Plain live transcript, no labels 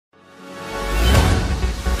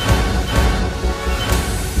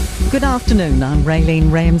Good afternoon, I'm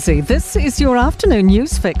Raylene Ramsey. This is your afternoon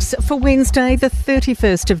news fix for Wednesday, the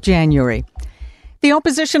 31st of January. The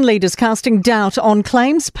opposition leaders casting doubt on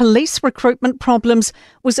claims police recruitment problems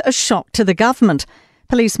was a shock to the government.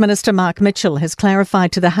 Police Minister Mark Mitchell has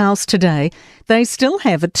clarified to the House today they still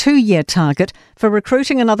have a 2-year target for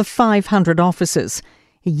recruiting another 500 officers.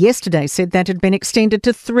 He yesterday said that had been extended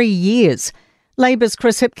to 3 years. Labour's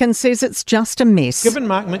Chris Hipkins says it's just a mess. Given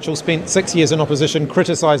Mark Mitchell spent 6 years in opposition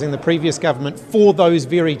criticising the previous government for those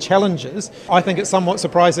very challenges, I think it's somewhat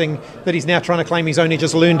surprising that he's now trying to claim he's only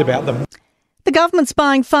just learned about them. The government's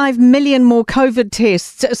buying 5 million more COVID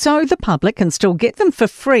tests so the public can still get them for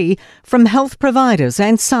free from health providers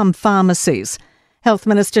and some pharmacies. Health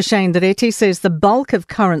Minister Shane Dereti says the bulk of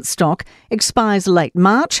current stock expires late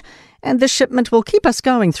March and the shipment will keep us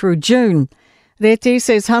going through June. Dereti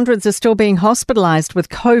says hundreds are still being hospitalised with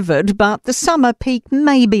COVID, but the summer peak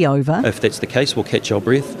may be over. If that's the case, we'll catch our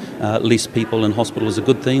breath. Less people in hospital is a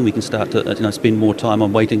good thing. We can start to spend more time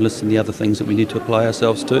on waiting lists and the other things that we need to apply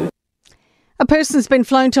ourselves to. A person's been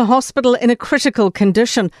flown to hospital in a critical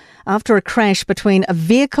condition after a crash between a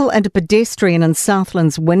vehicle and a pedestrian in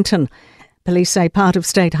Southland's Winton. Police say part of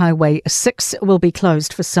State Highway 6 will be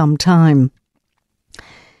closed for some time.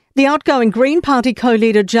 The outgoing Green Party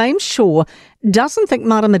co-leader James Shaw doesn't think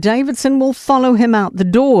Marama Davidson will follow him out the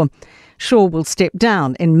door. Shaw will step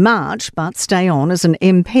down in March but stay on as an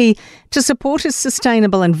MP to support his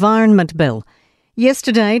Sustainable Environment Bill.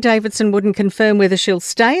 Yesterday, Davidson wouldn't confirm whether she'll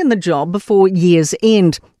stay in the job before year's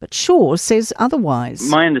end, but Shaw says otherwise.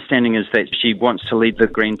 My understanding is that she wants to lead the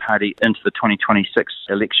Green Party into the 2026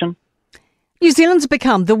 election. New Zealand's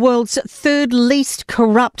become the world's third least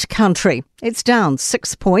corrupt country. It's down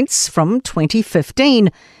 6 points from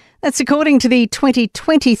 2015. That's according to the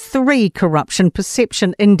 2023 Corruption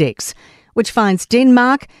Perception Index, which finds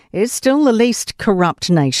Denmark is still the least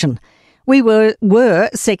corrupt nation. We were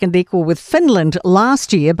second equal with Finland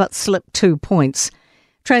last year, but slipped 2 points.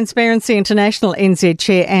 Transparency International NZ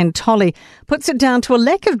Chair Anne Tolley puts it down to a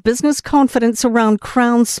lack of business confidence around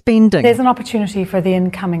Crown spending. There's an opportunity for the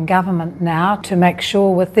incoming government now to make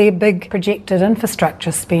sure with their big projected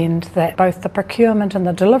infrastructure spend that both the procurement and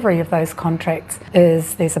the delivery of those contracts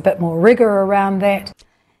there's a bit more rigour around that.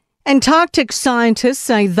 Antarctic scientists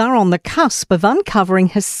say they're on the cusp of uncovering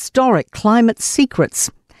historic climate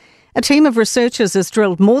secrets. A team of researchers has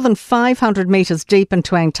drilled more than 500 metres deep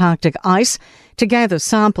into Antarctic ice to gather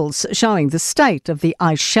samples showing the state of the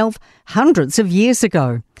ice shelf hundreds of years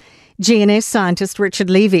ago. GNS scientist Richard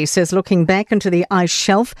Levy says looking back into the ice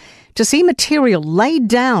shelf to see material laid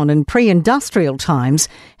down in pre-industrial times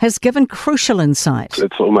has given crucial insight.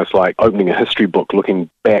 It's almost like opening a history book, looking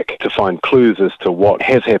back to find clues as to what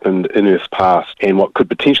has happened in Earth's past and what could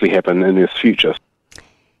potentially happen in Earth's future.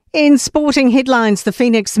 In sporting headlines, the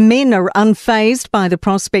Phoenix men are unfazed by the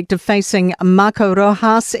prospect of facing Marco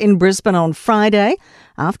Rojas in Brisbane on Friday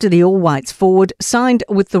after the All Whites forward signed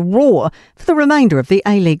with the Raw for the remainder of the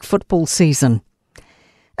A-League football season.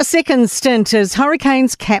 A second stint as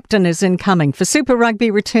Hurricanes captain is incoming for Super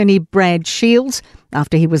Rugby returnee Brad Shields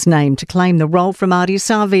after he was named to claim the role from Adi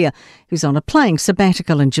Savia, who's on a playing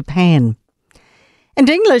sabbatical in Japan. And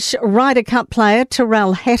English Ryder Cup player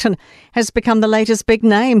Tyrrell Hatton has become the latest big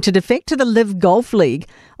name to defect to the Live Golf League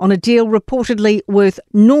on a deal reportedly worth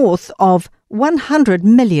north of $100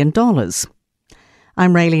 million.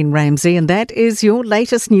 I'm Raylene Ramsey and that is your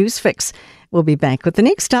latest news fix. We'll be back with the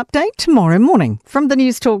next update tomorrow morning from the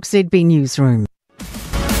Newstalk ZB newsroom.